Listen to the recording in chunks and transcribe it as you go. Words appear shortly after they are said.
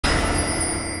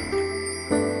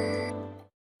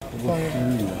这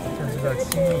是个亲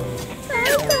密。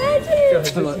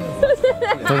这个小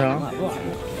强，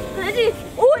何志，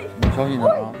喂，小心点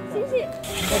啊！谢谢。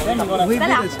咱俩换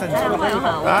一换，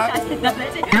我相信的，何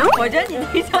志，我觉得你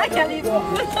对象压力不。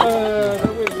他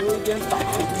会有一点大。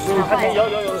有，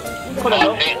快点走。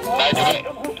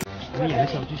我们演的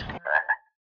小剧场。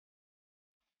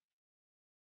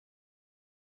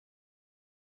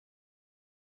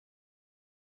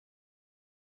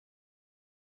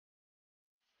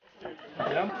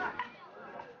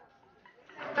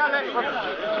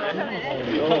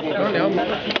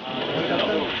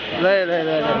 来，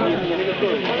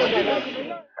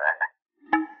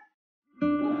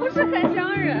不是很想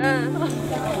忍。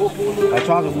来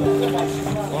抓个我。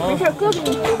没事，哥给你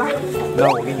扶吧。那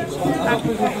我给你扶。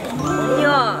哟，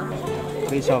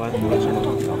可以下完涂了是吗？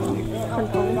很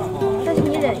疼，但是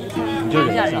你忍一下。你就忍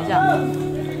一下。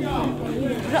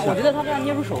不是，我觉得他这样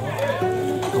捏住手。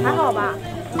还好吧？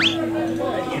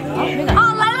没感觉。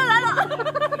哦，来了。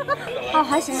哦，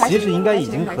还行。其实应该已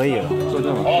经可以了。坐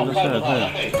正了，晒得太阳。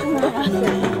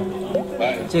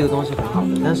这个东西很好的，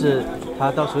但是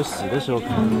它到时候洗的时候可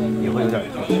能也会有点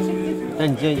痛。但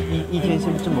你这一天先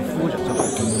这么敷着就好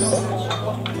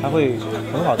了，它会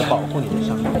很好的保护你的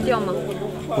伤。会掉吗？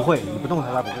不会，你不动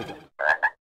它不会掉。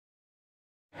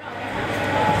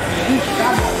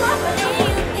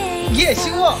叶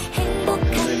兴旺。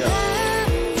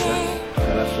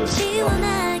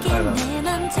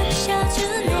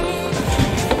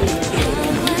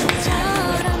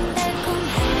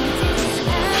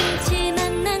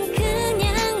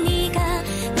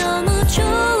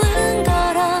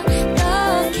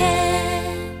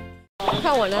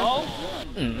 看我呢。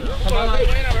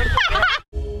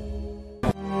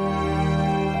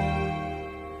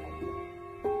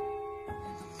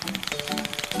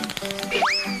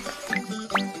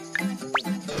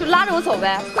就拉着我走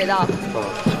呗，轨道。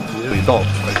轨道，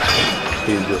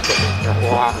可以就走，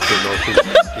哇，轨道去掉。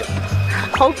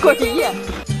好诡异！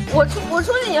我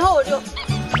出去以后我就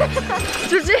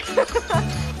就这样。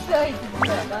对，刚看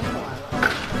完了。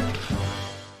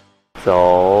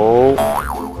走。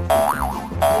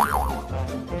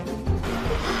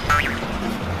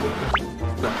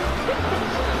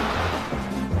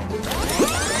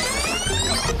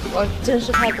我真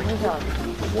是太不会笑了。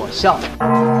我笑。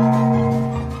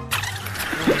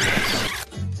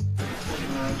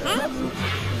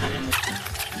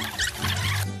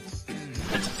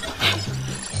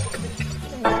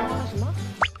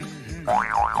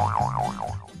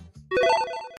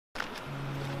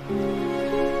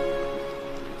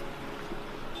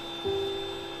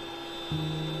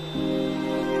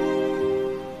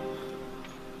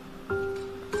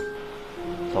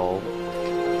走。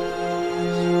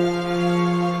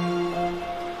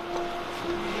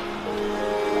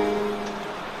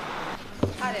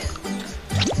差点。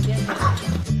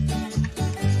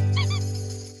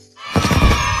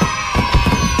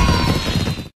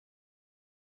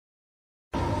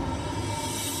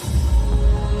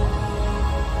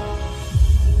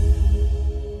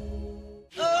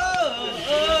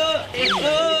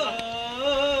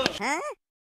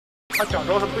他假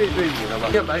装是背对你的吧？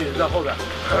面白人在后边，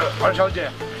二小姐，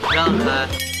让开。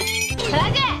小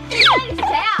兰姐，你是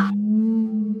谁啊？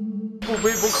不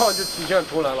卑不亢就体现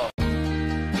出来了。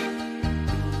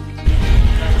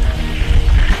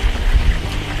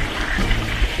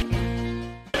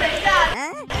等一下。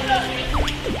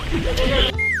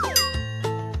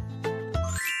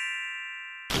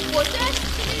我虽然只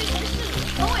是个御前侍女，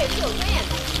可我也是有尊严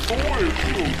的。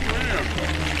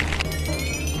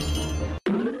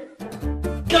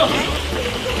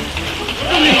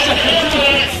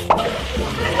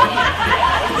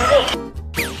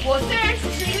我虽然只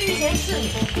是一个御前侍女，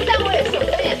但我也是有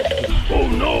尊严的。Oh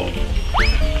no！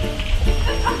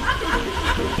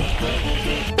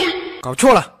 搞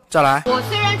错了，再来。我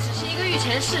虽然只是一个御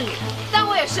前侍女，但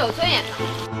我也是有尊严的。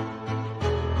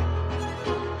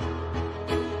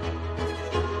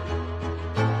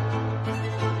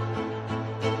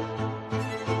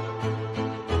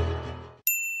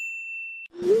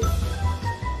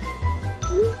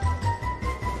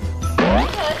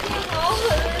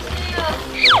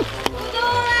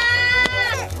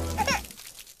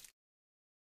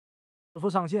师傅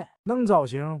上线，能造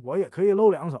型我也可以露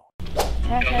两手。各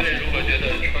位如果觉得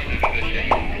穿着这个显眼，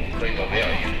可以把围耳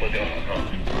衣脱掉了啊。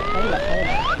可以了，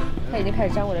他已经开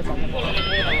始沾我的脚了。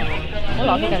我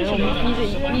老是感觉我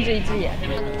眯着一只眼，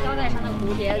腰带上的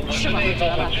蝴蝶翅膀就折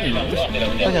了。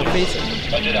他想飞起来。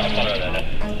把这俩放这儿来。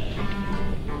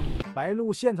白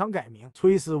鹿现场改名，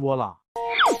吹丝窝拉。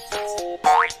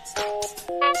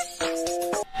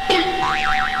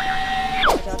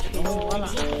叫锤多了，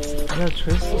你要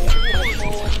吹死我！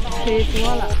吹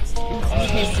多了，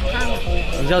吹死他了。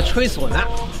你叫吹唢呐，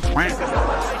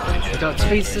我叫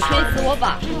吹死吹死我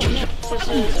吧！这是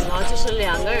什么？这是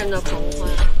2个人的狂欢。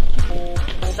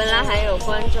本来还有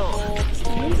观众。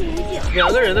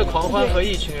2个人的狂欢和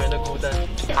1群人的孤单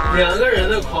，2个人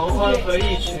的狂欢和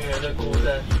1群人的孤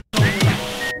单。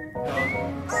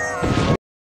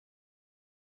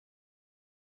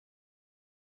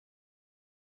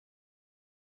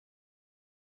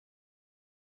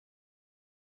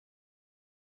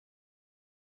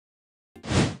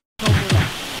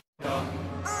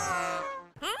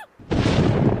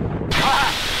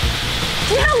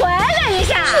你还闻了一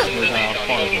下？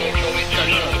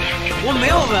我没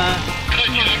有闻。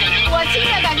我亲着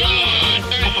感觉你。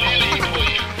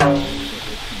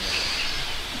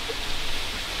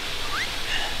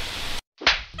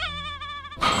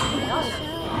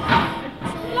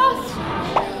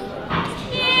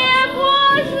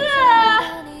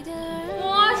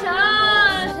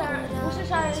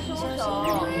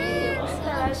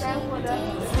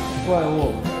怪物。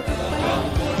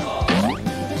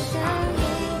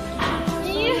你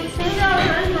谁叫人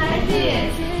来的？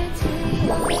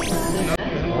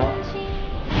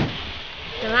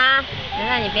怎么？难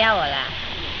道你不要我了？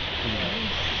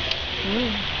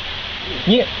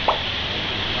你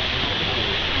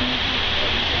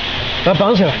把他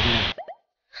绑起来。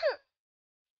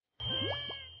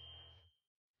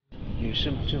女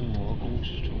是这魔宫之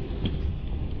中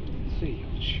最有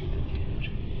趣的点缀。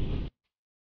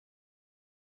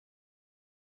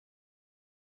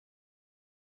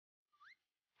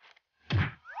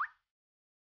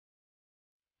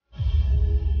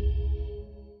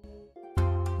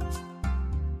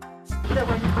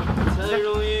才容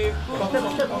易付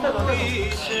一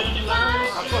切满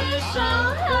是伤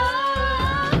痕。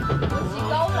我起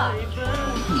高了。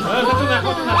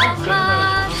马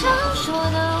上说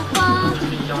的话，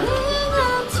你能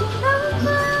听到吗？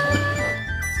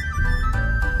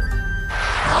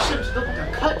甚至都不敢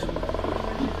看着我。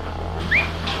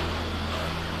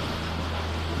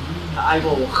他爱过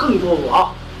我，恨过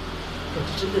我，可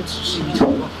这真的只是一场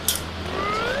梦。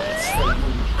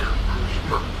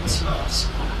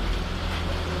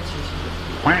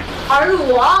而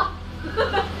我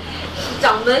是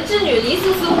掌门之女黎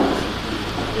苏苏，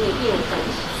你一无关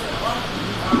系。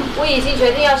我已经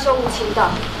决定要守护清道。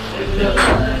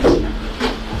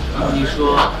你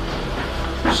说，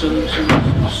生生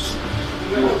世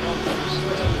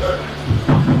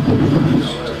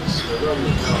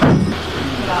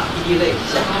一累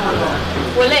下。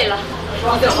我累了，你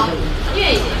走吧，远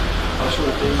一点。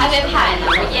还没拍呢，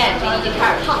我眼睛已经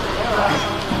开始烫了。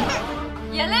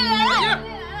眼泪来了，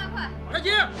快！快接！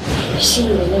心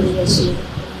里面的也是。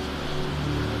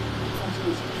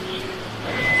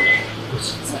我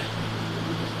现在，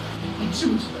你知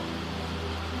不知道？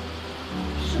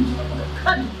甚至都不敢看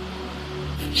你。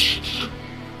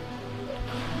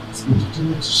曾经真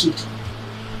的只是一场，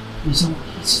你像我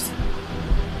一起在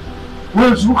那，我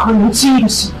又如何能轻易的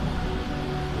醒？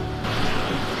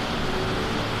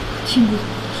听不懂你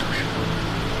说什么，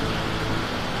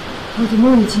我的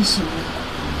梦已经醒了，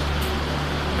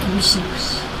无息无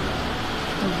息，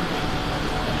都无缘。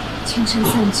青山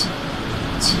散尽，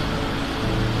尽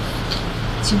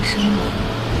今生梦。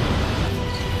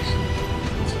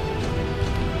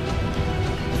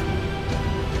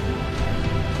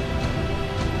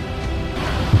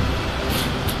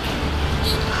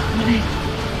我累了，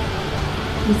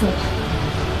你走吧。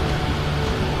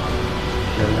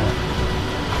原来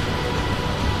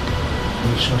你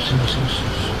说生生世世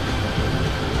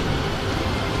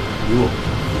与我们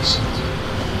的相见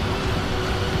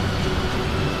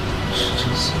是真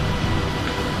心。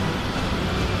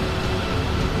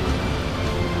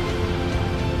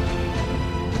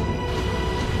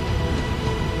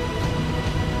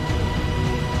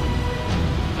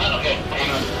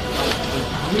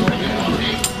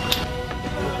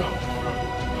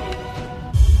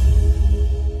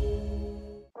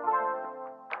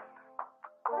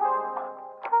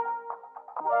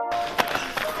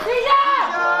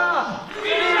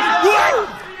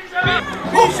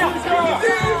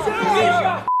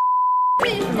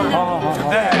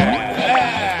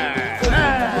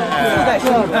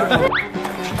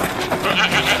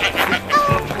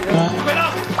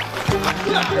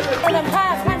快点看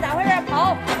看咋回事，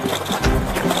跑！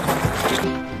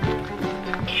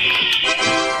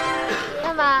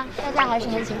看吧，大家还是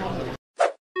很喜欢你的。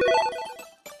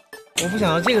我不想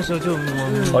到这个时候就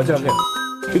好，这样片，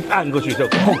一按过去就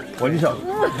砰，往一下，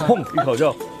砰一口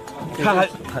就，他还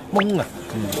懵了，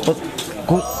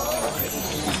滚，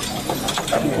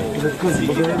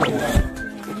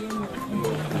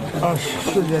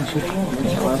 24件事。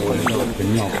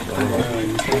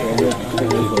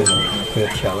可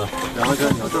甜了。然后这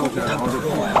鸟豆腐，然后就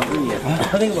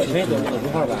他那个我没整一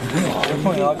块吧？没有，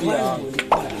凤瑶碧啊。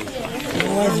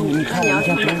你看我以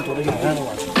前跟你走的远看的我。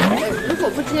如果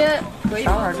不接可以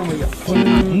吗？这么远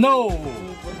 ？No，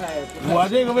 我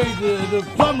这个位置就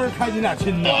专门开你俩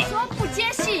亲的。我说不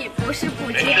接戏，不是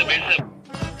不接。没事。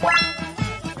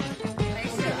没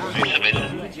事啊。没事。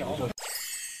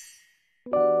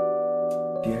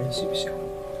别人喜不喜欢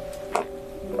我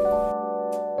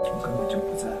根本就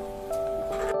不在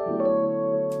乎，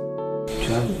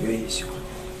只要你愿意喜欢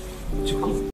我就够了。